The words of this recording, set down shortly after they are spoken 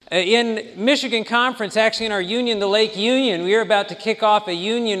In Michigan Conference, actually in our union, the Lake Union, we are about to kick off a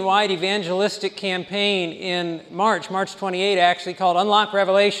union-wide evangelistic campaign in March 28 actually, called Unlock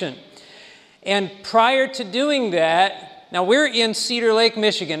Revelation. And prior to doing that, now we're in Cedar Lake,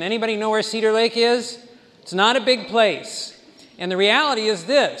 Michigan. Anybody know where Cedar Lake is? It's not a big place. And the reality is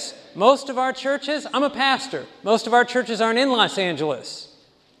this: most of our churches, I'm a pastor, most of our churches aren't in Los Angeles.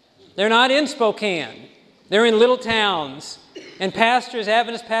 They're not in Spokane. They're in little towns. And pastors,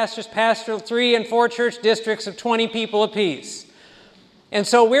 Adventist pastors, pastor 3 and 4 church districts of 20 people apiece. And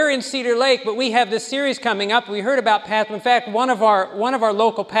so we're in Cedar Lake, but we have this series coming up. We heard about pastors. In fact, one of our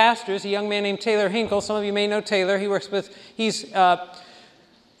local pastors, a young man named Taylor Hinkle, some of you may know Taylor. He's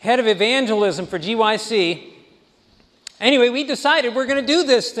head of evangelism for GYC. Anyway, we decided we're going to do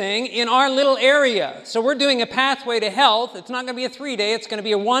this thing in our little area. So we're doing a Pathway to Health. It's not going to be a 3-day, it's going to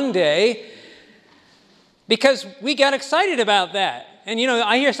be a 1-day. Because we got excited about that. And you know,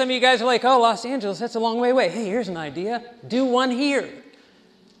 I hear some of you guys are like, oh, Los Angeles, that's a long way away. Hey, here's an idea. Do one here.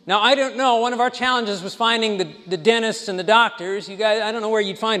 Now, I don't know. One of our challenges was finding the dentists and the doctors. You guys, I don't know where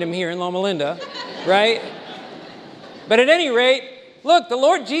you'd find them here in Loma Linda, right? But at any rate, look, the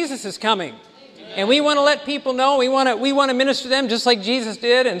Lord Jesus is coming. And we want to let people know. We want to minister to them just like Jesus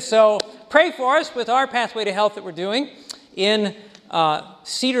did. And so pray for us with our Pathway to Health that we're doing in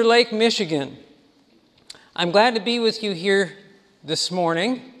Cedar Lake, Michigan. I'm glad to be with you here this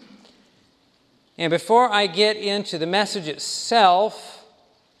morning. And before I get into the message itself,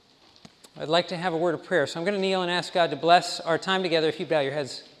 I'd like to have a word of prayer. So I'm going to kneel and ask God to bless our time together. If you bow your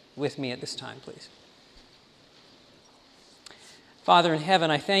heads with me at this time, please. Father in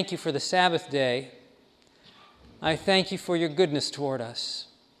heaven, I thank you for the Sabbath day. I thank you for your goodness toward us.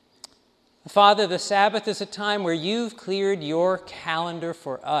 Father, the Sabbath is a time where you've cleared your calendar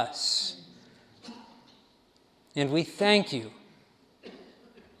for us. And we thank you.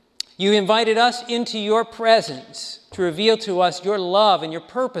 You invited us into your presence to reveal to us your love and your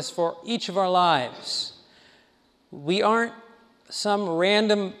purpose for each of our lives. We aren't some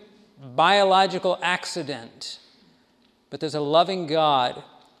random biological accident, but there's a loving God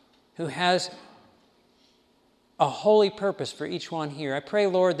who has a holy purpose for each one here. I pray,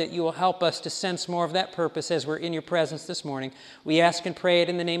 Lord, that you will help us to sense more of that purpose as we're in your presence this morning. We ask and pray it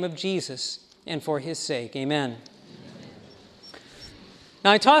in the name of Jesus and for his sake. Amen. Now,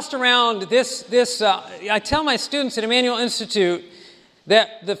 I tossed around I tell my students at Emmanuel Institute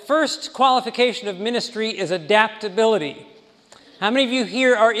that the first qualification of ministry is adaptability. How many of you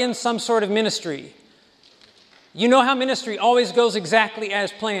here are in some sort of ministry? You know how ministry always goes exactly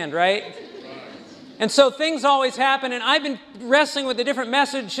as planned, right? And so things always happen, and I've been wrestling with the different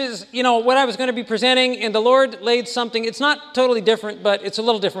messages, what I was going to be presenting, and the Lord laid something, it's not totally different, but it's a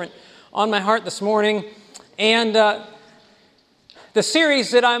little different, on my heart this morning. And the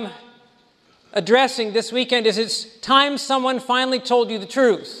series that I'm addressing this weekend is It's Time Someone Finally Told You the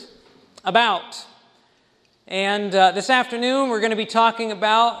Truth About. And this afternoon we're going to be talking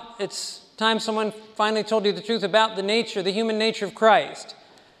about It's Time Someone Finally Told You the Truth About the human nature of Christ.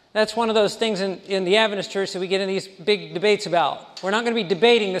 That's one of those things in the Adventist church that we get in these big debates about. We're not going to be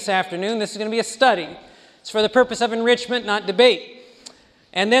debating this afternoon. This is going to be a study. It's for the purpose of enrichment, not debate.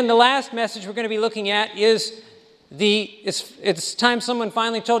 And then the last message we're going to be looking at is it's time someone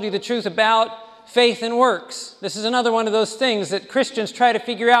finally told you the truth about faith and works. This is another one of those things that Christians try to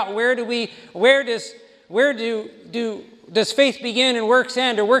figure out. Where does faith begin and works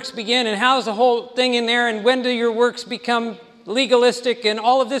end, or works begin, and how's the whole thing in there, and when do your works become legalistic, and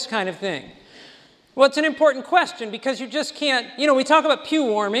all of this kind of thing? Well, it's an important question because you just can't, we talk about pew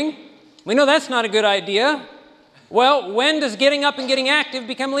warming. We know that's not a good idea. Well, when does getting up and getting active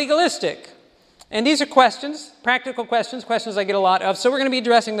become legalistic? And these are questions, practical questions I get a lot of. So we're going to be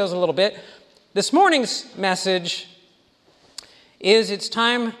addressing those a little bit. This morning's message is It's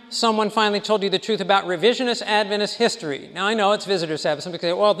Time Someone Finally Told You the Truth About Revisionist Adventist History. Now, I know it's visitor Sabbath. Some people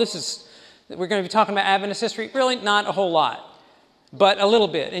say, well, we're going to be talking about Adventist history. Really, not a whole lot, but a little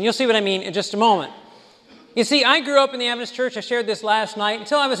bit. And you'll see what I mean in just a moment. You see, I grew up in the Adventist church. I shared this last night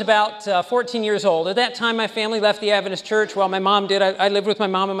until I was about 14 years old. At that time, my family left the Adventist church. Well, my mom did. I lived with my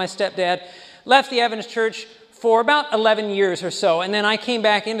mom and my stepdad. Left the Adventist church for about 11 years or so. And then I came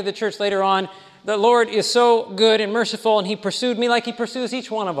back into the church later on. The Lord is so good and merciful, and he pursued me like he pursues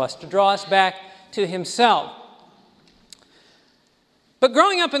each one of us to draw us back to himself. But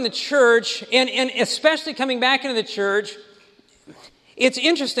growing up in the church, and especially coming back into the church, it's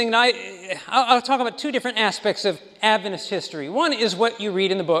interesting. I'll talk about two different aspects of Adventist history. One is what you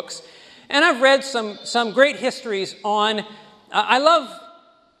read in the books. And I've read some great histories on, I love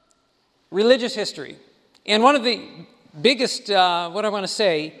religious history. And one of the biggest, what I want to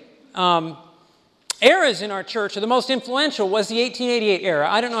say, eras in our church, or the most influential, was the 1888 era.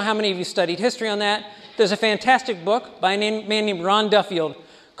 I don't know how many of you studied history on that. There's a fantastic book by a man named Ron Duffield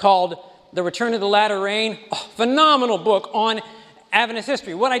called The Return of the Latter Rain. Oh, phenomenal book on Adventist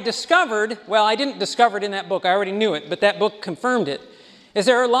history. What I discovered, well, I didn't discover it in that book, I already knew it, but that book confirmed it, is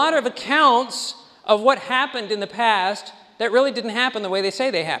there are a lot of accounts of what happened in the past that really didn't happen the way they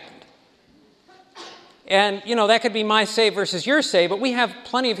say they happened. And, that could be my say versus your say, but we have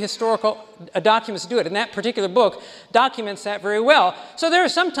plenty of historical documents to do it. And that particular book documents that very well. So there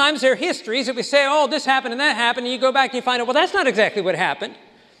are histories that we say, oh, this happened and that happened, and you go back and you find out, well, that's not exactly what happened.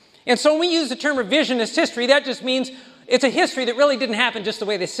 And so when we use the term revisionist history, that just means it's a history that really didn't happen just the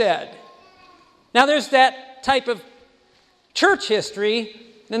way they said. Now, there's that type of church history,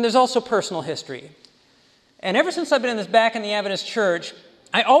 then there's also personal history. And ever since I've been back in the Adventist church,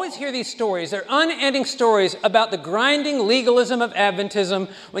 I always hear these stories. They're unending stories about the grinding legalism of Adventism,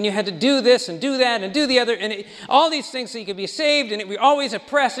 when you had to do this and do that and do the other, and all these things so you could be saved, and it was always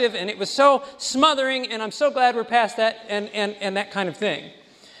oppressive, and it was so smothering, and I'm so glad we're past that, and that kind of thing.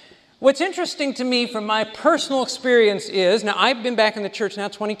 What's interesting to me from my personal experience is, now I've been back in the church now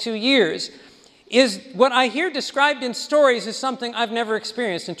 22 years, is what I hear described in stories is something I've never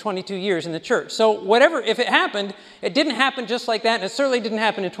experienced in 22 years in the church. So if it happened, it didn't happen just like that, and it certainly didn't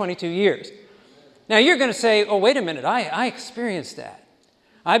happen in 22 years. Now you're going to say, oh, wait a minute, I experienced that.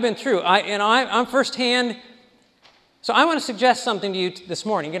 I've been through, I'm firsthand. So I want to suggest something to you this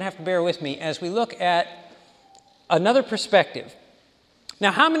morning. You're going to have to bear with me as we look at another perspective.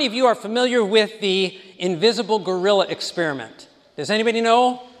 Now, how many of you are familiar with the invisible gorilla experiment? Does anybody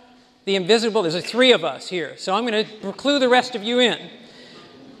know? The invisible, there's 3 of us here, so I'm going to clue the rest of you in.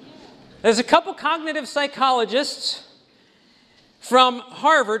 There's a couple cognitive psychologists from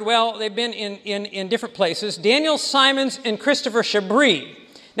Harvard. Well, they've been in different places. Daniel Simons and Christopher Chabris.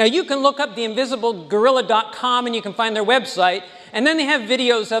 Now, you can look up theinvisiblegorilla.com and you can find their website, and then they have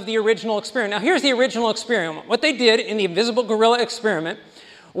videos of the original experiment. Now, here's the original experiment. What they did in the invisible gorilla experiment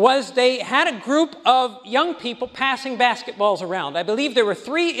was they had a group of young people passing basketballs around. I believe there were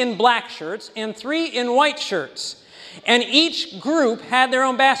 3 in black shirts and 3 in white shirts. And each group had their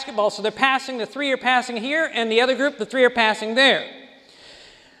own basketball. So they're passing, the 3 are passing here, and the other group, the 3 are passing there.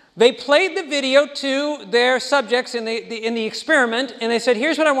 They played the video to their subjects in the experiment, and they said,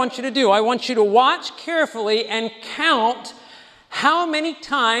 here's what I want you to do. I want you to watch carefully and count how many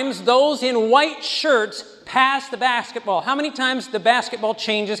times those in white shirts pass the basketball. How many times the basketball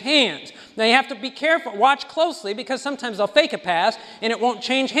changes hands. Now you have to be careful, watch closely, because sometimes they'll fake a pass and it won't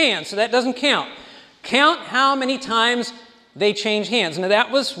change hands, so that doesn't count. Count how many times they change hands. Now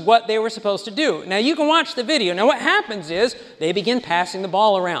that was what they were supposed to do. Now you can watch the video. Now what happens is they begin passing the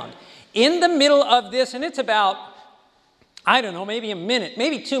ball around. In the middle of this, and it's about, I don't know, maybe a minute,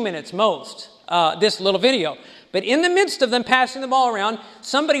 maybe 2 minutes most, this little video. But in the midst of them passing the ball around,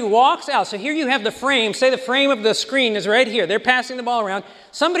 somebody walks out. So here you have the frame. Say the frame of the screen is right here. They're passing the ball around.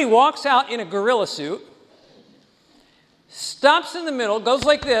 Somebody walks out in a gorilla suit, stops in the middle, goes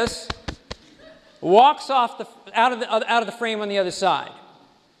like this, walks off out of the frame on the other side.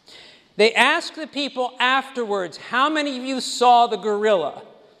 They ask the people afterwards, how many of you saw the gorilla?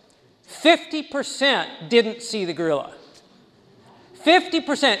 50% didn't see the gorilla.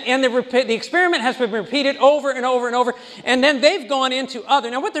 50%. And the experiment has been repeated over and over and over. And then they've gone into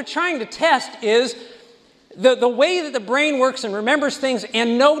other. Now, what they're trying to test is the way that the brain works and remembers things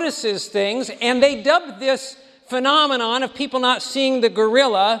and notices things. And they dubbed this phenomenon of people not seeing the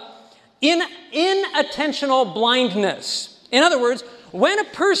gorilla inattentional blindness. In other words, when a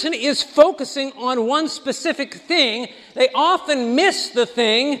person is focusing on one specific thing, they often miss the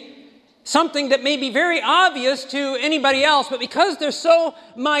thing, something that may be very obvious to anybody else, but because they're so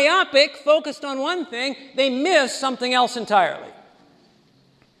myopic, focused on one thing, they miss something else entirely.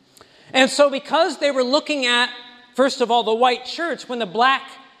 And so because they were looking at, first of all, the white shirts, when the black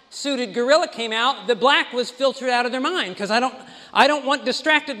suited gorilla came out, the black was filtered out of their mind, because I don't want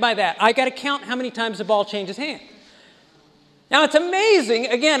distracted by that. I got to count how many times the ball changes hands. Now, it's amazing,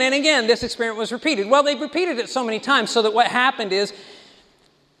 again and again, this experiment was repeated. Well, they repeated it so many times so that what happened is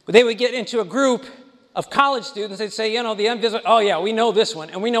they would get into a group of college students. They'd say, the invisible, oh yeah, we know this one,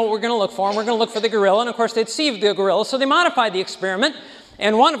 and we know what we're going to look for, and we're going to look for the gorilla. And of course, they'd see the gorilla. So they modified the experiment.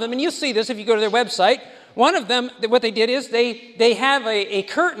 And one of them, and you'll see this if you go to their website, one of them, what they did is they have a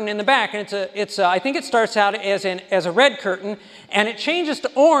curtain in the back, and it's I think it starts out as a red curtain, and it changes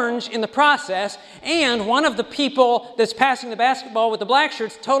to orange in the process, and one of the people that's passing the basketball with the black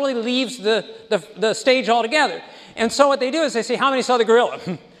shirts totally leaves the stage altogether. And so what they do is they say, how many saw the gorilla?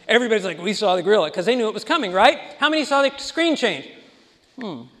 Everybody's like, we saw the gorilla, because they knew it was coming, right? How many saw the screen change?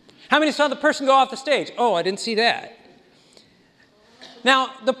 How many saw the person go off the stage? Oh, I didn't see that.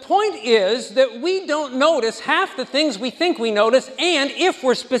 Now, the point is that we don't notice half the things we think we notice, and if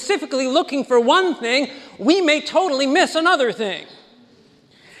we're specifically looking for one thing, we may totally miss another thing.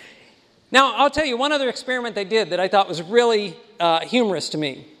 Now, I'll tell you one other experiment they did that I thought was really humorous to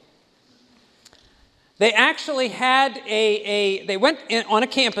me. They actually had they went on a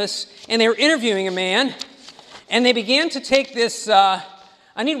campus, and they were interviewing a man, and they began to take this, I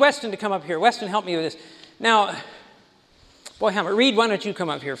need Weston to come up here. Weston, help me with this. Now, boy, Reed, why don't you come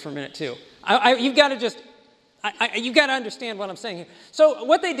up here for a minute, too? You've got to understand what I'm saying here. So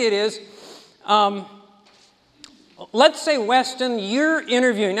what they did is, let's say, Weston, you're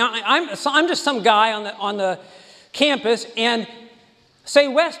interviewing. Now, I'm just some guy on the campus, and say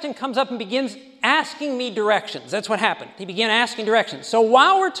Weston comes up and begins asking me directions. That's what happened. He began asking directions. So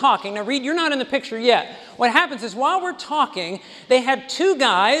while we're talking, now Reed, you're not in the picture yet. What happens is while we're talking, they had two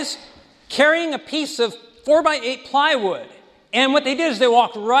guys carrying a piece of 4x8 plywood. And what they did is they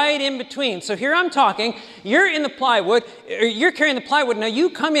walked right in between. So here I'm talking, you're in the plywood, or you're carrying the plywood. Now you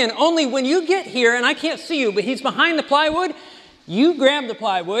come in, only when you get here, and I can't see you, but he's behind the plywood, you grab the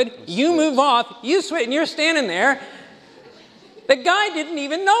plywood, you move off, you switch, and you're standing there. The guy didn't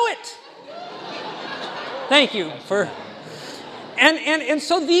even know it. Thank you for... And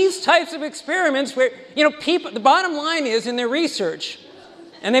so these types of experiments where, people, the bottom line is in their research,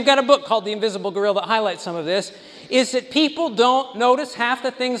 and they've got a book called The Invisible Gorilla that highlights some of this, is that people don't notice half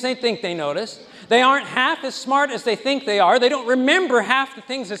the things they think they notice. They aren't half as smart as they think they are. They don't remember half the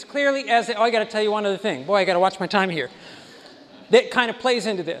things as clearly as they... Oh, I got to tell you one other thing. Boy, I got to watch my time here. That kind of plays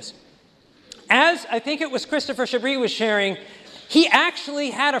into this. As I think it was Christopher Chabris was sharing, he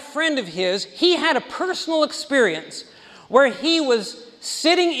actually had a friend of his. He had a personal experience where he was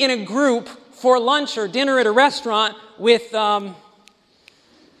sitting in a group for lunch or dinner at a restaurant with...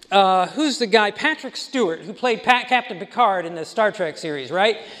 who's the guy? Patrick Stewart, who played Captain Picard in the Star Trek series,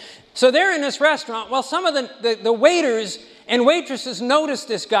 right? So they're in this restaurant. Well, some of the waiters and waitresses notice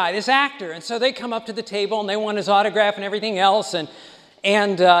this guy, this actor, and so they come up to the table and they want his autograph and everything else, and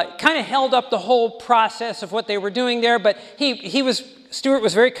kind of held up the whole process of what they were doing there. But Stewart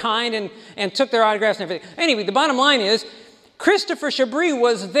was very kind and took their autographs and everything. Anyway, the bottom line is, Christopher Chabris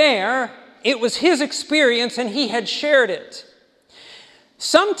was there. It was his experience, and he had shared it.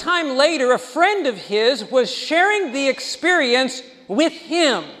 Sometime later, a friend of his was sharing the experience with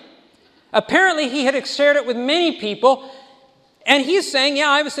him. Apparently, he had shared it with many people, and he's saying, yeah,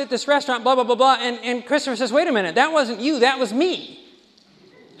 I was at this restaurant, blah, blah, blah, blah, and Christopher says, wait a minute, that wasn't you, that was me.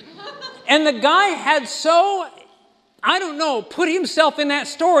 And the guy had put himself in that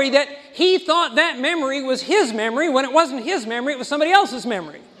story that he thought that memory was his memory when it wasn't his memory, it was somebody else's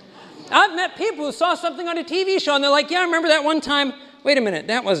memory. I've met people who saw something on a TV show, and they're like, yeah, I remember that one time. Wait a minute,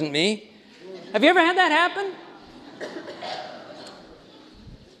 that wasn't me. Have you ever had that happen?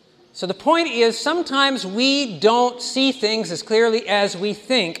 So the point is, sometimes we don't see things as clearly as we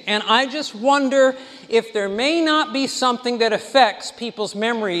think. And I just wonder if there may not be something that affects people's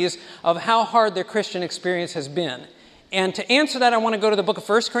memories of how hard their Christian experience has been. And to answer that, I want to go to the book of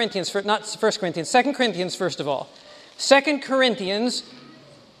 2 Corinthians first of all. 2 Corinthians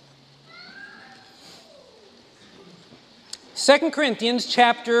 2 Corinthians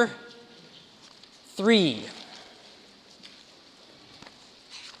chapter 3.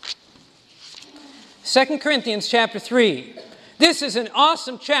 2 Corinthians chapter 3. This is an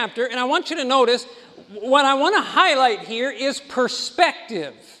awesome chapter, and I want you to notice what I want to highlight here is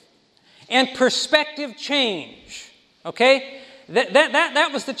perspective and perspective change. Okay? That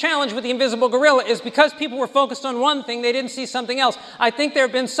was the challenge with the invisible gorilla, is because people were focused on one thing, they didn't see something else. I think there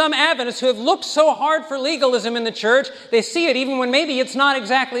have been some Adventists who have looked so hard for legalism in the church, they see it even when maybe it's not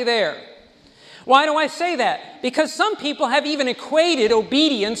exactly there. Why do I say that? Because some people have even equated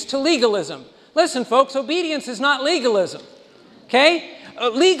obedience to legalism. Listen, folks, obedience is not legalism. Okay?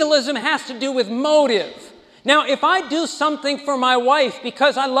 Legalism has to do with motive. Now, if I do something for my wife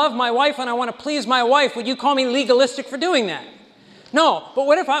because I love my wife and I want to please my wife, would you call me legalistic for doing that? No, but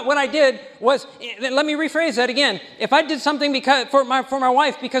what I did was, let me rephrase that again. If I did something for my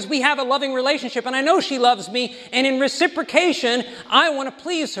wife because we have a loving relationship and I know she loves me, and in reciprocation, I want to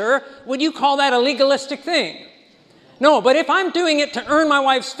please her, would you call that a legalistic thing? No, but if I'm doing it to earn my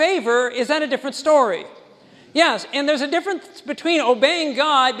wife's favor, is that a different story? Yes, and there's a difference between obeying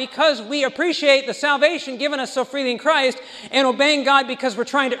God because we appreciate the salvation given us so freely in Christ, and obeying God because we're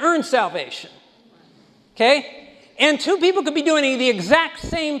trying to earn salvation. Okay? And two people could be doing the exact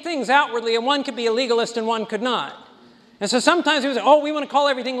same things outwardly, and one could be a legalist and one could not. And so sometimes we say, oh, we want to call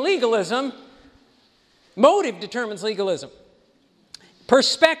everything legalism. Motive determines legalism.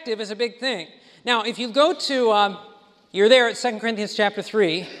 Perspective is a big thing. Now, if you go to, you're there at 2 Corinthians chapter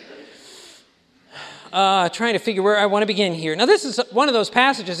 3, trying to figure where I want to begin here. Now, this is one of those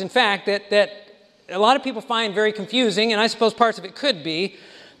passages, in fact, that a lot of people find very confusing, and I suppose parts of it could be.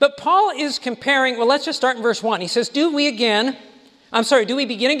 But Paul is comparing, well, let's just start in verse 1. He says, do we begin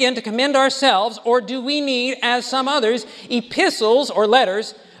again to commend ourselves, or do we need, as some others, epistles or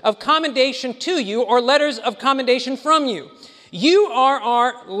letters of commendation to you, or letters of commendation from you? You are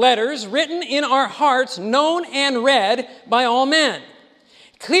our letters, written in our hearts, known and read by all men.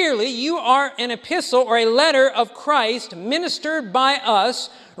 Clearly, you are an epistle or a letter of Christ, ministered by us,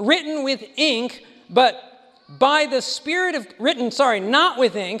 written with ink, but by the Spirit of, not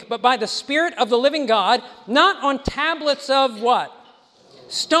with ink, but by the Spirit of the living God, not on tablets of what?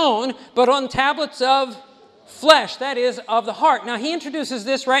 Stone, but on tablets of flesh, that is, of the heart. Now, he introduces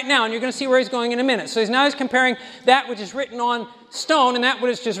this right now, and you're going to see where he's going in a minute. So he's comparing that which is written on stone and that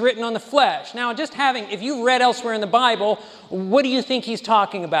which is just written on the flesh. Now, if you've read elsewhere in the Bible, what do you think he's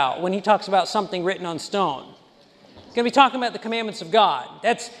talking about when he talks about something written on stone? He's going to be talking about the commandments of God.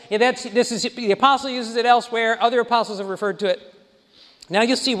 The apostle uses it elsewhere. Other apostles have referred to it. Now,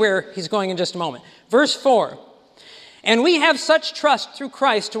 you'll see where he's going in just a moment. Verse 4, and we have such trust through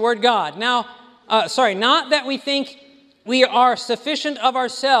Christ toward God. Now, not that we think we are sufficient of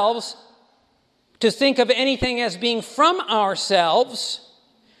ourselves to think of anything as being from ourselves,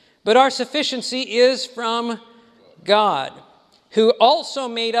 but our sufficiency is from God, who also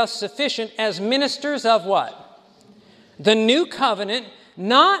made us sufficient as ministers of what? The new covenant,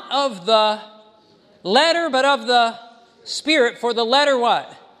 not of the letter, but of the Spirit. For the letter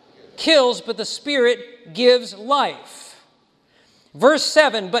what? Kills, but the Spirit gives life. Verse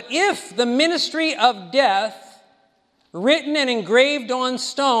 7, but if the ministry of death, written and engraved on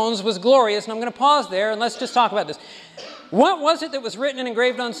stones, was glorious, and I'm going to pause there and let's just talk about this. What was it that was written and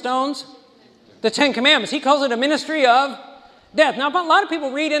engraved on stones? The Ten Commandments. He calls it a ministry of death. Now, a lot of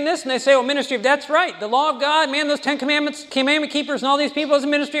people read in this and they say, oh, ministry of death's right. The law of God, man, those 10 Commandments, commandment keepers and all these people is a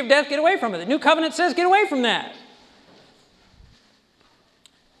ministry of death. Get away from it. The New Covenant says get away from that.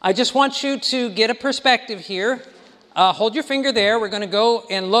 I just want you to get a perspective here. Hold your finger there. We're going to go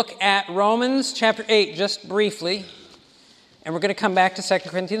and look at Romans chapter 8 just briefly. And we're going to come back to 2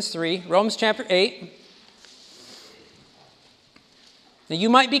 Corinthians 3. Romans chapter 8. Now, you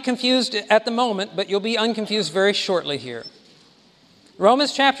might be confused at the moment, but you'll be unconfused very shortly here.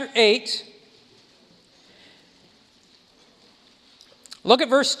 Romans chapter 8. Look at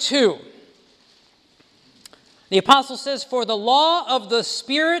verse 2. The apostle says, for the law of the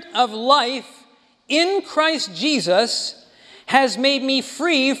Spirit of life in Christ Jesus has made me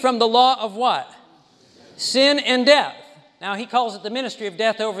free from the law of what? Sin and death. Now, he calls it the ministry of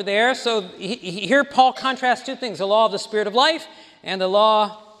death over there. So here Paul contrasts two things, the law of the Spirit of life and the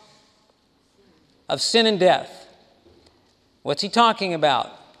law of sin and death. What's he talking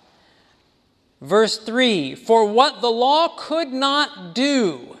about? Verse 3, for what the law could not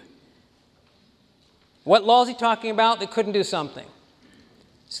do. What law is he talking about that couldn't do something?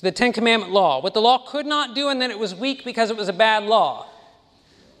 It's the Ten Commandment law. What the law could not do, and then it was weak because it was a bad law.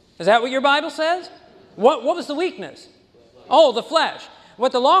 Is that what your Bible says? What was the weakness? Oh, the flesh.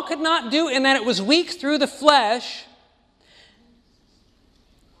 What the law could not do, and that it was weak through the flesh,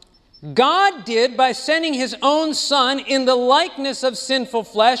 God did by sending his own Son in the likeness of sinful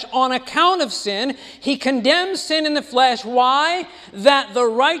flesh on account of sin. He condemned sin in the flesh. Why? That the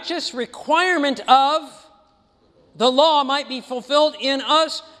righteous requirement of the law might be fulfilled in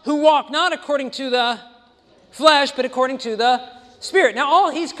us who walk not according to the flesh, but according to the Spirit. Now, all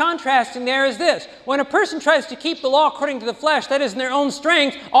he's contrasting there is this. When a person tries to keep the law according to the flesh, that is in their own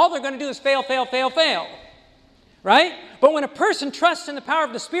strength, all they're going to do is fail. Right? But when a person trusts in the power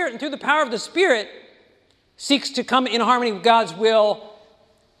of the Spirit and through the power of the Spirit seeks to come in harmony with God's will,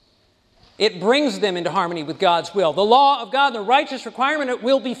 it brings them into harmony with God's will. The law of God, the righteous requirement,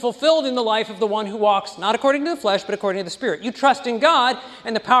 will be fulfilled in the life of the one who walks not according to the flesh, but according to the Spirit. You trust in God,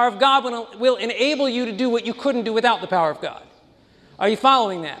 and the power of God will enable you to do what you couldn't do without the power of God. Are you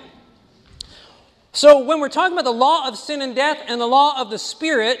following that? So when we're talking about the law of sin and death and the law of the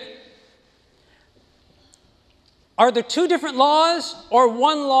Spirit, are there two different laws or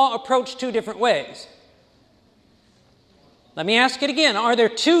one law approached two different ways? Let me ask it again. Are there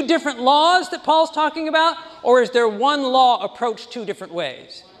two different laws that Paul's talking about, or is there one law approached two different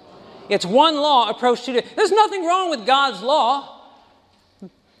ways? It's one law approached two different ways. There's nothing wrong with God's law.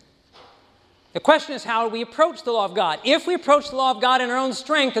 The question is, how do we approach the law of God? If we approach the law of God in our own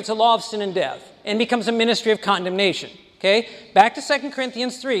strength, it's a law of sin and death and becomes a ministry of condemnation. Okay, back to 2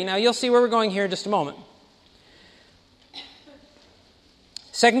 Corinthians 3. Now you'll see where we're going here in just a moment.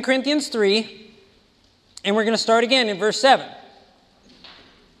 2 Corinthians 3, and we're going to start again in verse 7.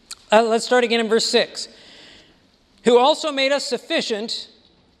 Let's start again in verse 6. Who also made us sufficient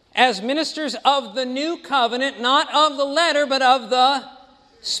as ministers of the new covenant, not of the letter, but of the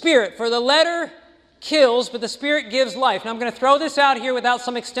Spirit. For the letter kills, but the Spirit gives life. Now I'm going to throw this out here without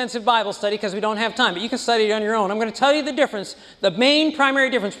some extensive Bible study because we don't have time, but you can study it on your own. I'm going to tell you the difference, the main primary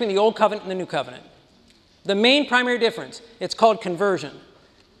difference between the Old Covenant and the New Covenant. The main primary difference, it's called conversion.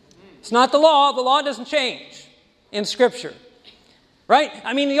 It's not the law. The law doesn't change in Scripture. Right?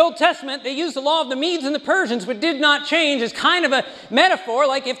 I mean, the Old Testament, they used the law of the Medes and the Persians, but did not change as kind of a metaphor.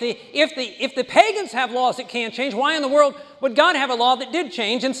 Like if the pagans have laws that can't change, why in the world would God have a law that did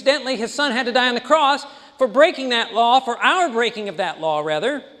change? Incidentally, His Son had to die on the cross for breaking that law, for our breaking of that law,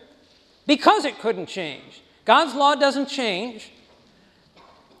 rather, because it couldn't change. God's law doesn't change.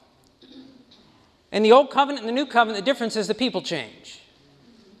 In the Old Covenant and the New Covenant, the difference is the people change.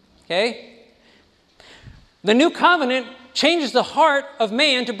 Okay? The New Covenant changes the heart of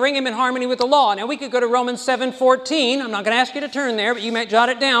man to bring him in harmony with the law. Now we could go to Romans 7:14. I'm not going to ask you to turn there, but you might jot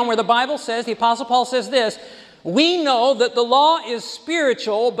it down, where the Bible says, the Apostle Paul says this, we know that the law is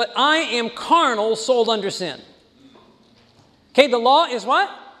spiritual, but I am carnal, sold under sin. Okay, the law is what?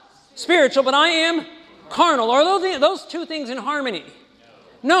 Spiritual, but I am carnal. Are those two things in harmony?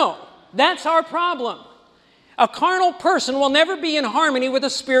 No, that's our problem. A carnal person will never be in harmony with a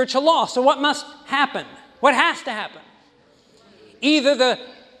spiritual law. So what must happen? What has to happen? Either the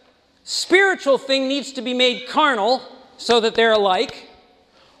spiritual thing needs to be made carnal so that they're alike,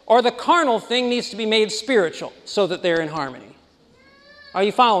 or the carnal thing needs to be made spiritual so that they're in harmony. Are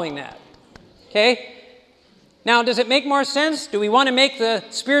you following that? Okay? Now, does it make more sense? Do we want to make the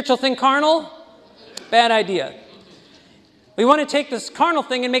spiritual thing carnal? Bad idea. We want to take this carnal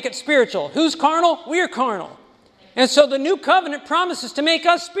thing and make it spiritual. Who's carnal? We're carnal. And so the new covenant promises to make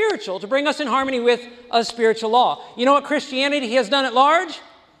us spiritual, to bring us in harmony with a spiritual law. You know what Christianity has done at large?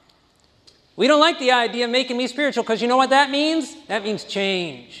 We don't like the idea of making me spiritual because you know what that means? That means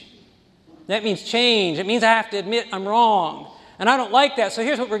change. That means change. It means I have to admit I'm wrong. And I don't like that. So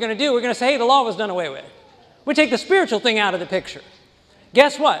here's what we're going to do. We're going to say, hey, the law was done away with. We take the spiritual thing out of the picture.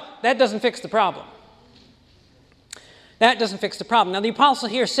 Guess what? That doesn't fix the problem. That doesn't fix the problem. Now the apostle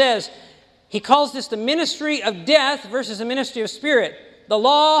here says, he calls this the ministry of death versus the ministry of spirit. The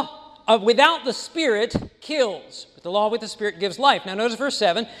law without the Spirit kills, but the law with the Spirit gives life. Now notice verse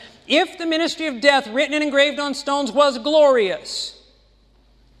 7. If the ministry of death written and engraved on stones was glorious.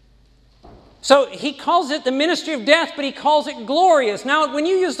 So he calls it the ministry of death, but he calls it glorious. Now when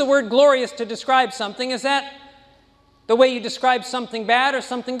you use the word glorious to describe something, is that the way you describe something bad or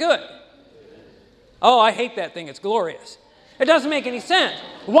something good? Oh, I hate that thing. It's glorious. It doesn't make any sense.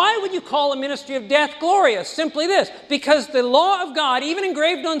 Why would you call a ministry of death glorious? Simply this, because the law of God, even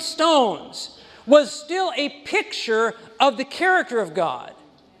engraved on stones, was still a picture of the character of God.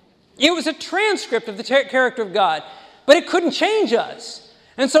 It was a transcript of the character of God, but it couldn't change us.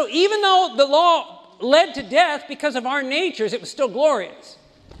 And so even though the law led to death because of our natures, it was still glorious.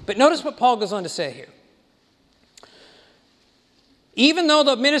 But notice what Paul goes on to say here. Even though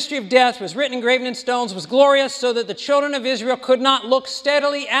the ministry of death was written, engraven in stones, was glorious, so that the children of Israel could not look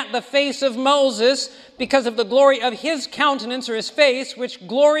steadily at the face of Moses because of the glory of his countenance or his face, which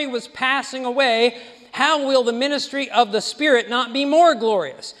glory was passing away, how will the ministry of the Spirit not be more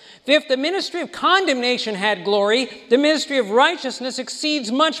glorious? If the ministry of condemnation had glory, the ministry of righteousness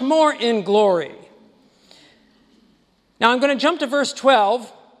exceeds much more in glory. Now I'm going to jump to verse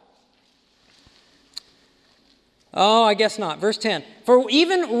 12. Oh, I guess not. Verse 10. For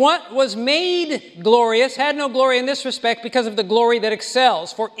even what was made glorious had no glory in this respect because of the glory that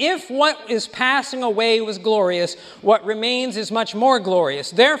excels. For if what is passing away was glorious, what remains is much more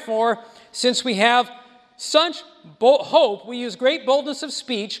glorious. Therefore, since we have such hope, we use great boldness of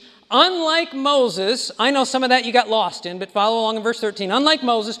speech. Unlike Moses, I know some of that you got lost in, but follow along in verse 13. Unlike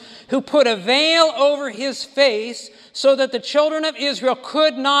Moses, who put a veil over his face, so that the children of Israel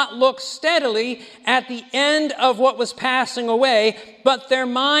could not look steadily at the end of what was passing away, but their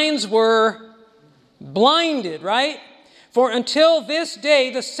minds were blinded, right? For until this day,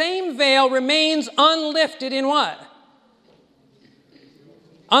 the same veil remains unlifted in what?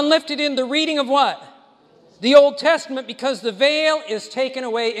 Unlifted in the reading of what? The Old Testament, because the veil is taken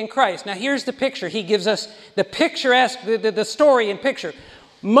away in Christ. Now here's the picture. He gives us the picturesque, the story and picture.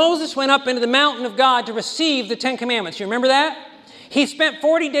 Moses went up into the mountain of God to receive the Ten Commandments. You remember that? He spent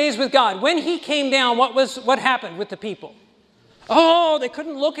 40 days with God. When he came down, what happened with the people? Oh, they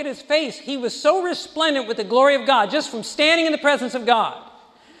couldn't look at his face. He was so resplendent with the glory of God, just from standing in the presence of God.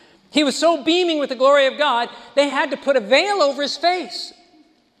 He was so beaming with the glory of God, they had to put a veil over his face.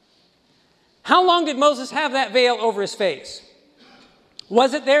 How long did Moses have that veil over his face?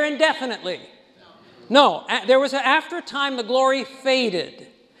 Was it there indefinitely? No. There was after a time the glory faded.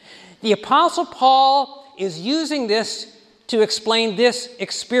 The Apostle Paul is using this to explain this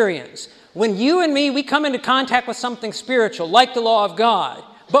experience. When you and me, we come into contact with something spiritual, like the law of God,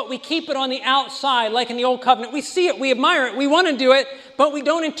 but we keep it on the outside, like in the Old Covenant. We see it, we admire it, we want to do it, but we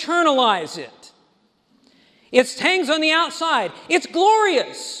don't internalize it. It hangs on the outside. It's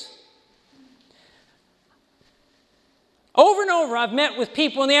glorious. Over and over, I've met with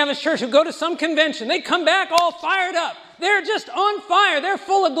people in the Adventist church who go to some convention. They come back all fired up. They're just on fire. They're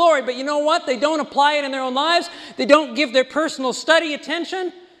full of glory. But you know what? They don't apply it in their own lives. They don't give their personal study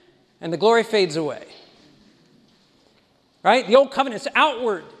attention. And the glory fades away. Right? The Old Covenant's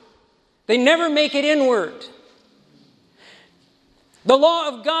outward. They never make it inward. The law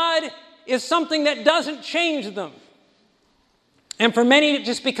of God is something that doesn't change them. And for many, it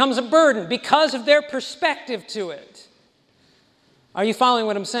just becomes a burden because of their perspective to it. Are you following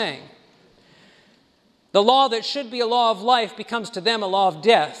what I'm saying? The law that should be a law of life becomes to them a law of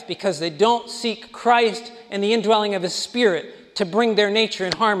death because they don't seek Christ and the indwelling of His Spirit to bring their nature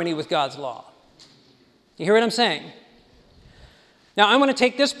in harmony with God's law. You hear what I'm saying? Now, I want to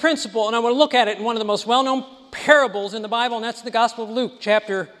take this principle and I want to look at it in one of the most well-known parables in the Bible, and that's the Gospel of Luke,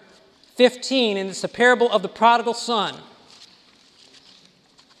 chapter 15, and it's the parable of the prodigal son.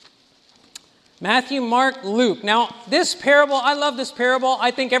 Matthew, Mark, Luke. Now, this parable, I love this parable.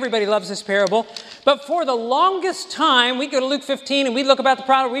 I think everybody loves this parable. But for the longest time, we go to Luke 15 and we look about the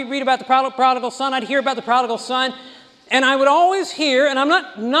prodigal, we read about the prodigal son. I'd hear about the prodigal son. And I would always hear, and I'm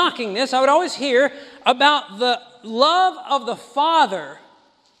not knocking this, I would always hear about the love of the father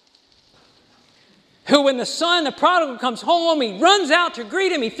who, when the prodigal comes home, he runs out to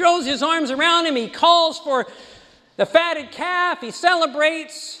greet him. He throws his arms around him. He calls for the fatted calf. He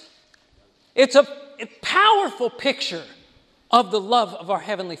celebrates. It's a powerful picture of the love of our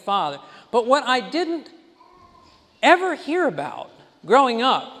Heavenly Father. But what I didn't ever hear about growing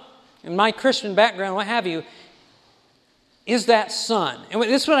up, in my Christian background, what have you, is that son. And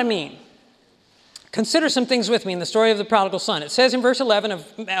this is what I mean. Consider some things with me in the story of the prodigal son. It says in verse 11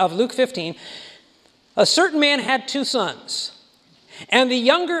 of Luke 15, a certain man had 2 sons. And the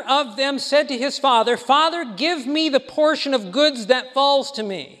younger of them said to his father, Father, give me the portion of goods that falls to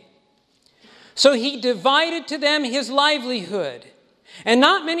me. So he divided to them his livelihood. And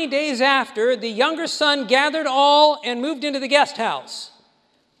not many days after, the younger son gathered all and moved into the guest house.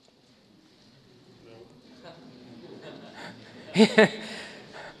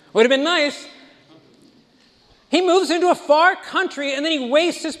 Would have been nice. He moves into a far country and then he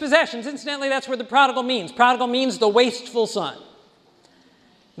wastes his possessions. Incidentally, that's where the prodigal means. Prodigal means the wasteful son.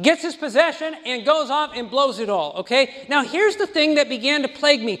 Gets his possession and goes off and blows it all, okay? Now, here's the thing that began to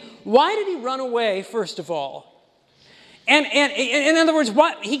plague me. Why did he run away, first of all? And in other words,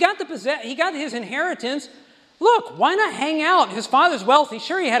 he got his inheritance. Look, why not hang out? His father's wealthy.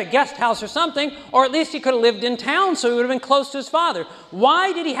 Sure, he had a guest house or something, or at least he could have lived in town so he would have been close to his father.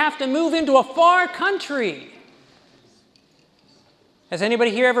 Why did he have to move into a far country? Has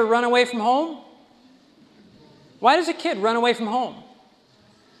anybody here ever run away from home? Why does a kid run away from home?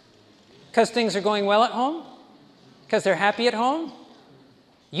 Because things are going well at home? Because they're happy at home?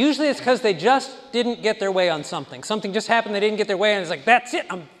 Usually it's because they just didn't get their way on something. Something just happened, they didn't get their way, and it's like, that's it,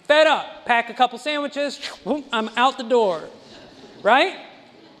 I'm fed up. Pack a couple sandwiches, I'm out the door. Right?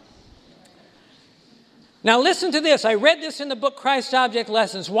 Now listen to this. I read this in the book Christ's Object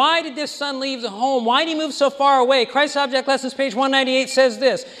Lessons. Why did this son leave the home? Why did he move so far away? Christ's Object Lessons, page 198, says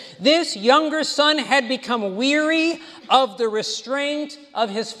this. This younger son had become weary of the restraint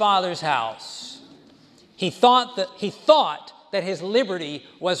of his father's house. He thought that his liberty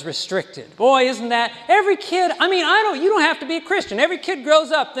was restricted. Boy, isn't that every kid? You don't have to be a Christian. Every kid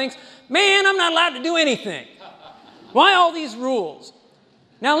grows up, thinks, man, I'm not allowed to do anything. Why all these rules?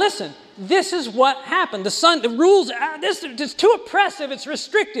 Now listen, this is what happened. The rules, this is too oppressive, it's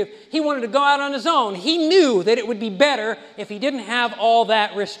restrictive. He wanted to go out on his own. He knew that it would be better if he didn't have all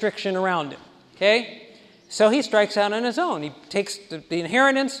that restriction around him. Okay? So he strikes out on his own. He takes the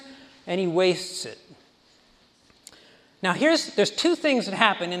inheritance and he wastes it. Now there's 2 things that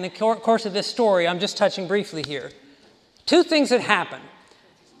happen in the course of this story. I'm just touching briefly here. 2 things that happen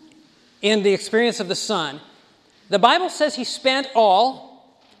in the experience of the son. The Bible says he spent all.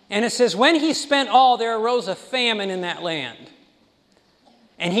 And it says, when he spent all, there arose a famine in that land.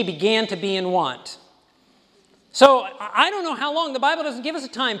 And he began to be in want. So I don't know how long. The Bible doesn't give us a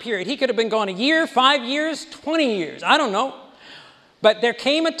time period. He could have been gone a year, 5 years, 20 years. I don't know. But there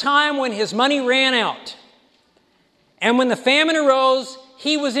came a time when his money ran out. And when the famine arose,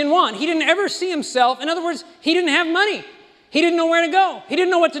 he was in want. He didn't ever see himself. In other words, he didn't have money. He didn't know where to go. He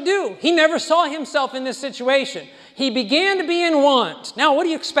didn't know what to do. He never saw himself in this situation. He began to be in want. Now, what do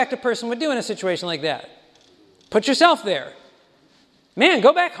you expect a person would do in a situation like that? Put yourself there. Man,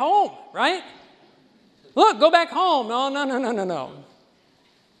 go back home, right? Look, go back home. No. Not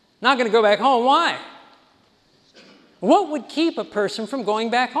going to go back home. Why? What would keep a person from going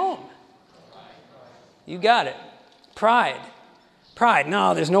back home? You got it. Pride.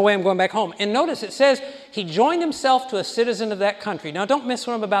 No, there's no way I'm going back home. And notice it says he joined himself to a citizen of that country. Now, don't miss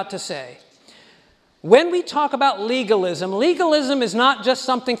what I'm about to say. When we talk about legalism, legalism is not just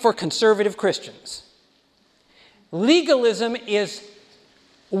something for conservative Christians. Legalism is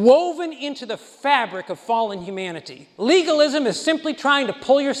woven into the fabric of fallen humanity. Legalism is simply trying to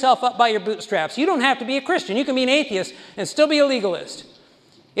pull yourself up by your bootstraps. You don't have to be a Christian. You can be an atheist and still be a legalist.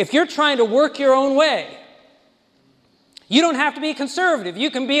 If you're trying to work your own way, you don't have to be conservative. You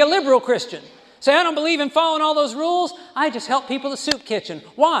can be a liberal Christian. Say, I don't believe in following all those rules. I just help people in the soup kitchen.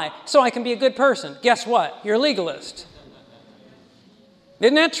 Why? So I can be a good person. Guess what? You're a legalist.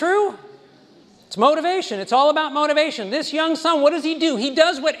 Isn't that true? It's motivation. It's all about motivation. This young son, what does he do? He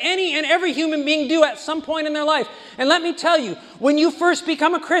does what any and every human being do at some point in their life. And let me tell you, when you first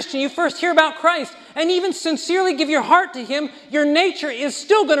become a Christian, you first hear about Christ, and even sincerely give your heart to him, your nature is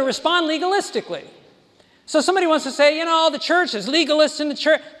still going to respond legalistically. So somebody wants to say, the church is legalists in the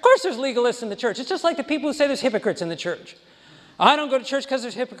church. Of course there's legalists in the church. It's just like the people who say there's hypocrites in the church. I don't go to church because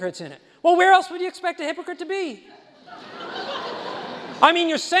there's hypocrites in it. Well, where else would you expect a hypocrite to be? I mean,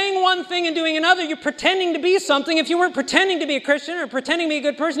 you're saying one thing and doing another. You're pretending to be something. If you weren't pretending to be a Christian or pretending to be a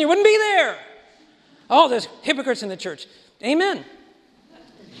good person, you wouldn't be there. Oh, there's hypocrites in the church. Amen.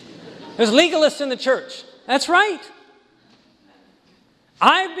 There's legalists in the church. That's right.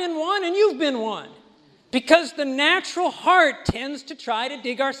 I've been one and you've been one. Because the natural heart tends to try to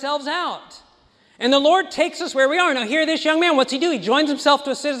dig ourselves out. And the Lord takes us where we are. Now, here, this young man, what's he do? He joins himself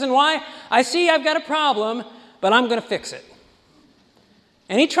to a citizen. Why? I see I've got a problem, but I'm going to fix it.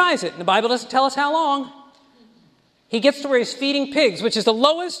 And he tries it. And the Bible doesn't tell us how long. He gets to where he's feeding pigs, which is the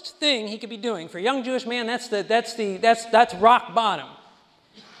lowest thing he could be doing. For a young Jewish man, that's rock bottom.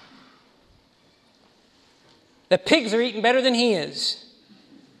 The pigs are eating better than he is.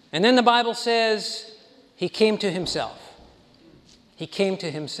 And then the Bible says he came to himself. He came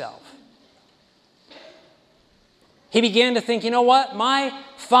to himself. He began to think, you know what? My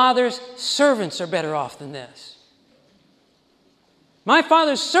father's servants are better off than this. My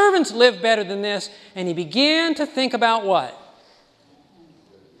father's servants live better than this. And he began to think about what?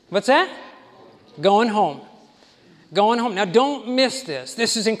 What's that? Going home. Going home. Now don't miss this.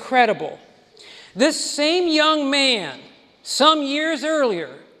 This is incredible. This same young man, some years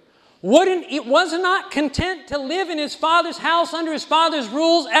earlier, was not content to live in his father's house under his father's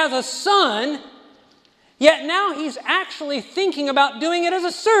rules as a son, yet now he's actually thinking about doing it as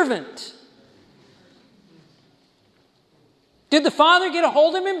a servant. Did the father get a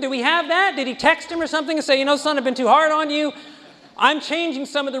hold of him? Do we have that? Did he text him or something and say, son, I've been too hard on you. I'm changing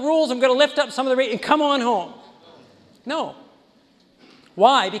some of the rules. I'm going to lift up some of the rate and come on home. No.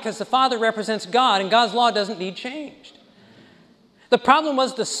 Why? Because the father represents God and God's law doesn't need changed. The problem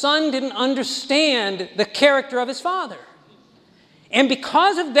was the son didn't understand the character of his father. And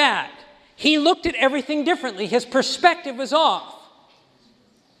because of that, he looked at everything differently. His perspective was off.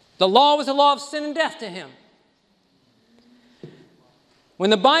 The law was a law of sin and death to him. When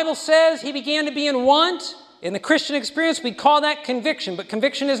the Bible says he began to be in want, in the Christian experience, we call that conviction. But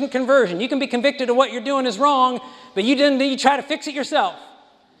conviction isn't conversion. You can be convicted of what you're doing is wrong, but you try to fix it yourself.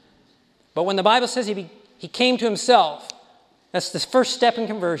 But when the Bible says he came to himself, that's the first step in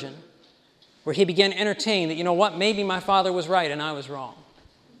conversion, where he began to entertain that, maybe my father was right and I was wrong.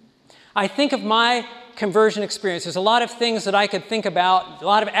 I think of my conversion experience. There's a lot of things that I could think about, a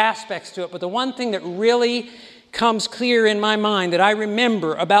lot of aspects to it, but the one thing that really comes clear in my mind that I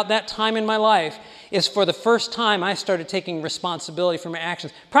remember about that time in my life is for the first time I started taking responsibility for my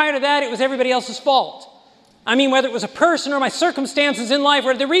actions. Prior to that, it was everybody else's fault. I mean, whether it was a person or my circumstances in life,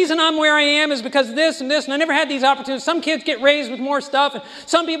 where the reason I'm where I am is because of this, and I never had these opportunities. Some kids get raised with more stuff, and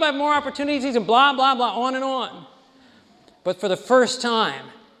some people have more opportunities, and blah, blah, blah, on and on. But for the first time,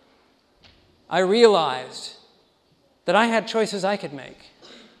 I realized that I had choices I could make.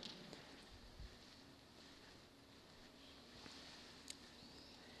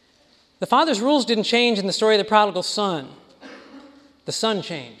 The father's rules didn't change in the story of the prodigal son. The son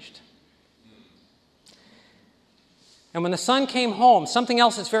changed. And when the son came home, something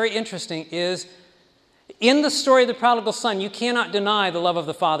else that's very interesting is, in the story of the prodigal son, you cannot deny the love of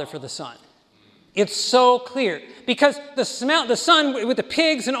the father for the son. It's so clear. Because the son with the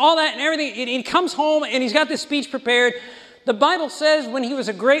pigs and all that and everything, he comes home and he's got this speech prepared. The Bible says when he was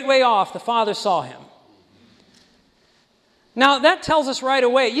a great way off, the father saw him. Now, that tells us right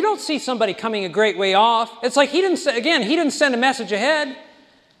away, you don't see somebody coming a great way off. It's like he didn't send a message ahead.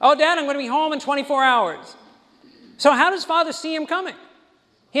 Oh, Dad, I'm going to be home in 24 hours. So how does Father see him coming?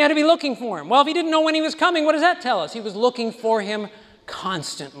 He had to be looking for him. Well, if he didn't know when he was coming, what does that tell us? He was looking for him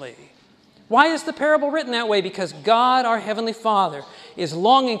constantly. Why is the parable written that way? Because God, our Heavenly Father, is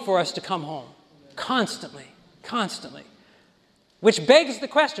longing for us to come home. Constantly. Constantly. Which begs the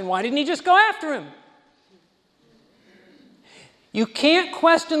question, why didn't he just go after him? You can't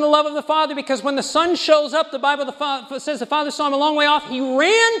question the love of the Father, because when the Son shows up, the Bible says the Father saw him a long way off. He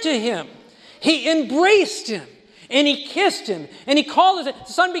ran to him. He embraced him. And he kissed him. And he called his...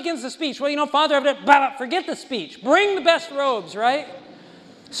 The Son begins the speech. Well, Father, forget the speech. Bring the best robes, right?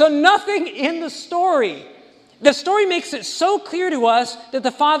 So nothing in the story makes it so clear to us that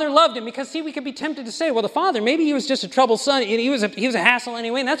the Father loved him. Because, see, we could be tempted to say, well, the Father, maybe he was just a troubled son. He was a hassle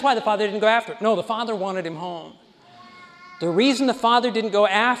anyway, and that's why the Father didn't go after him. No, the Father wanted him home. The reason the Father didn't go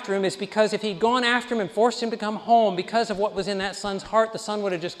after him is because if he'd gone after him and forced him to come home because of what was in that son's heart, the son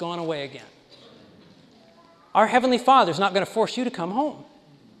would have just gone away again. Our Heavenly Father's not going to force you to come home.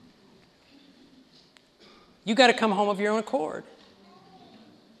 You got to come home of your own accord.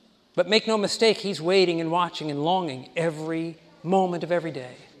 But make no mistake, he's waiting and watching and longing every moment of every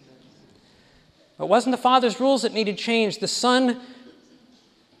day. But it wasn't the Father's rules that needed changed. The Son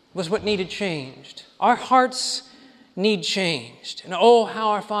was what needed changed. Our hearts need changed. And oh, how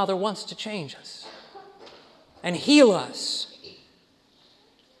our Father wants to change us and heal us.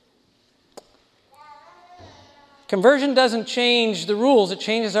 Conversion doesn't change the rules, it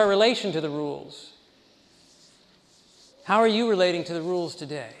changes our relation to the rules. How are you relating to the rules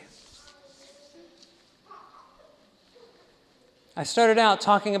today? I started out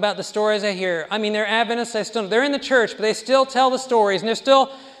talking about the stories I hear. I mean, they're Adventists, they're in the church, but they still tell the stories, and they're still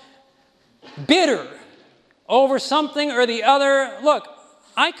bitter over something or the other. Look,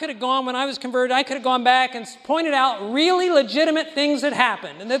 I could have gone, when I was converted, I could have gone back and pointed out really legitimate things that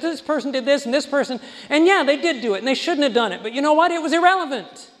happened. And that this person did this and this person. And yeah, they did do it and they shouldn't have done it. But you know what? It was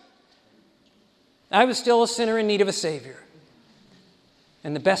irrelevant. I was still a sinner in need of a Savior.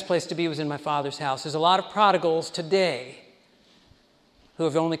 And the best place to be was in my Father's house. There's a lot of prodigals today who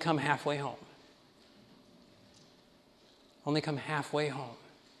have only come halfway home. Only come halfway home.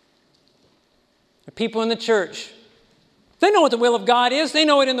 The people in the church, they know what the will of God is. They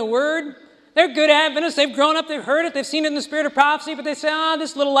know it in the Word. They're good Adventists. They've grown up. They've heard it. They've seen it in the spirit of prophecy. But they say,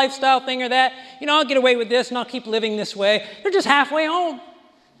 this little lifestyle thing or that. I'll get away with this and I'll keep living this way. They're just halfway home.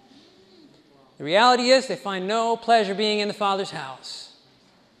 The reality is they find no pleasure being in the Father's house.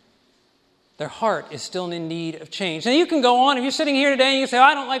 Their heart is still in need of change. Now you can go on. If you're sitting here today and you say,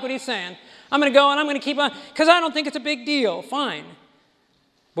 I don't like what he's saying. I'm going to go and I'm going to keep on because I don't think it's a big deal. Fine.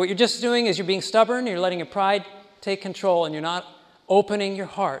 What you're just doing is you're being stubborn. You're letting your pride take control, and you're not opening your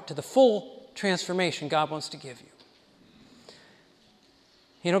heart to the full transformation God wants to give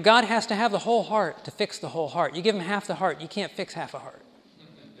you. God has to have the whole heart to fix the whole heart. You give him half the heart, you can't fix half a heart.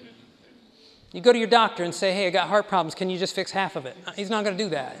 You go to your doctor and say, hey, I got heart problems. Can you just fix half of it? He's not going to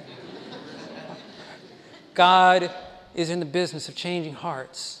do that. God is in the business of changing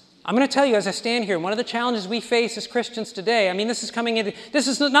hearts. I'm going to tell you as I stand here, one of the challenges we face as Christians today, this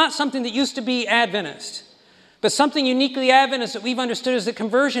is not something that used to be Adventist. But something uniquely Adventist that we've understood is that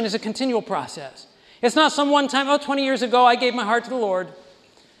conversion is a continual process. It's not some one time, 20 years ago, I gave my heart to the Lord.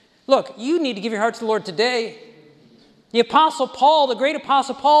 Look, you need to give your heart to the Lord today. The Apostle Paul, the great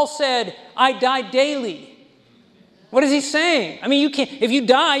Apostle Paul said, I die daily. What is he saying? If you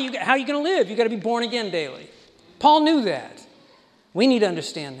die, how are you going to live? You've got to be born again daily. Paul knew that. We need to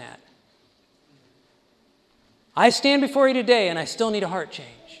understand that. I stand before you today and I still need a heart change.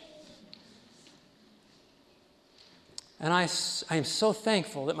 And I am so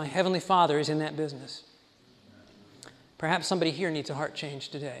thankful that my Heavenly Father is in that business. Perhaps somebody here needs a heart change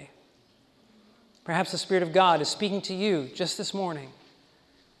today. Perhaps the Spirit of God is speaking to you just this morning.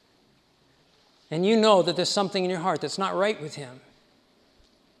 And you know that there's something in your heart that's not right with Him.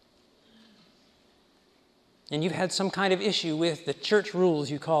 And you've had some kind of issue with the church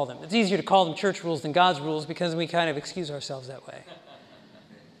rules, you call them. It's easier to call them church rules than God's rules because we kind of excuse ourselves that way.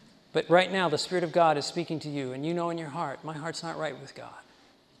 But right now, the Spirit of God is speaking to you, and you know in your heart, my heart's not right with God.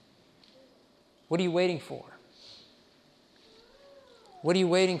 What are you waiting for? What are you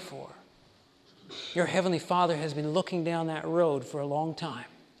waiting for? Your Heavenly Father has been looking down that road for a long time.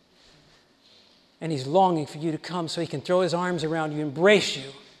 And He's longing for you to come so He can throw His arms around you, embrace you,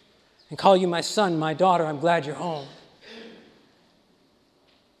 and call you my son, my daughter. I'm glad you're home.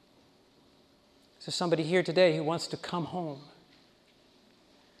 Is there somebody here today who wants to come home?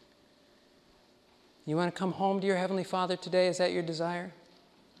 You want to come home to your Heavenly Father today? Is that your desire?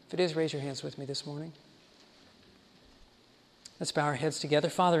 If it is, raise your hands with me this morning. Let's bow our heads together.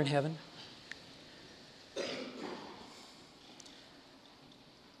 Father in heaven,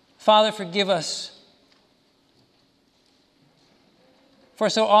 Father, forgive us for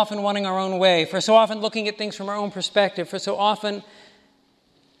so often wanting our own way, for so often looking at things from our own perspective, for so often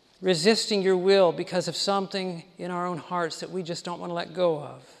resisting your will because of something in our own hearts that we just don't want to let go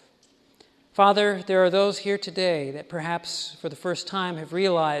of. Father, there are those here today that perhaps for the first time have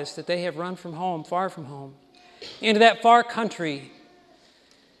realized that they have run from home, far from home, into that far country.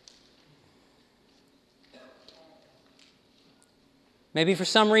 Maybe for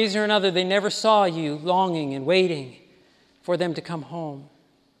some reason or another, they never saw you longing and waiting for them to come home.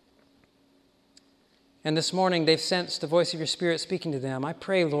 And this morning, they've sensed the voice of your Spirit speaking to them. I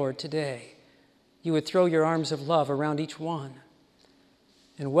pray, Lord, today, you would throw your arms of love around each one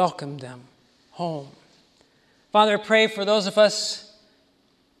and welcome them home. Father, I pray for those of us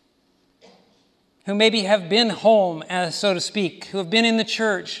who maybe have been home, as so to speak, who have been in the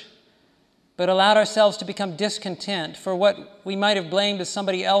church, but allowed ourselves to become discontent for what we might have blamed as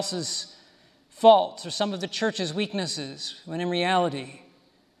somebody else's faults or some of the church's weaknesses, when in reality,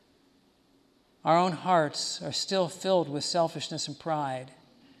 our own hearts are still filled with selfishness and pride.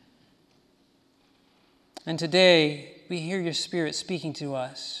 And today, we hear your Spirit speaking to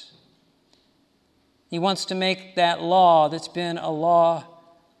us. He wants to make that law that's been a law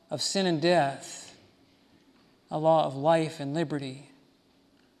of sin and death, a law of life and liberty.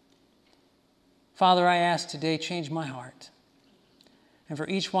 Father, I ask today, change my heart. And for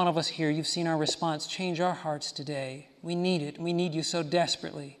each one of us here, you've seen our response. Change our hearts today. We need it. We need you so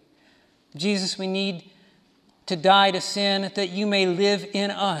desperately. Jesus, we need to die to sin that you may live in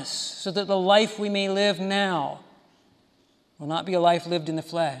us, so that the life we may live now will not be a life lived in the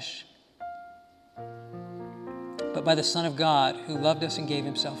flesh, but by the Son of God who loved us and gave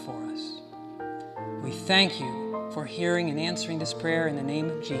himself for us. We thank you for hearing and answering this prayer in the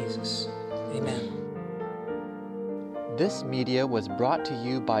name of Jesus. Amen. This media was brought to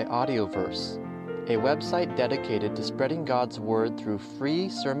you by Audioverse, a website dedicated to spreading God's Word through free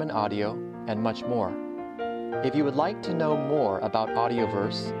sermon audio and much more. If you would like to know more about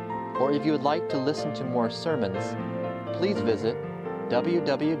Audioverse, or if you would like to listen to more sermons, please visit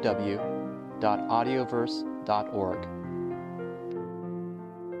www.audioverse.org.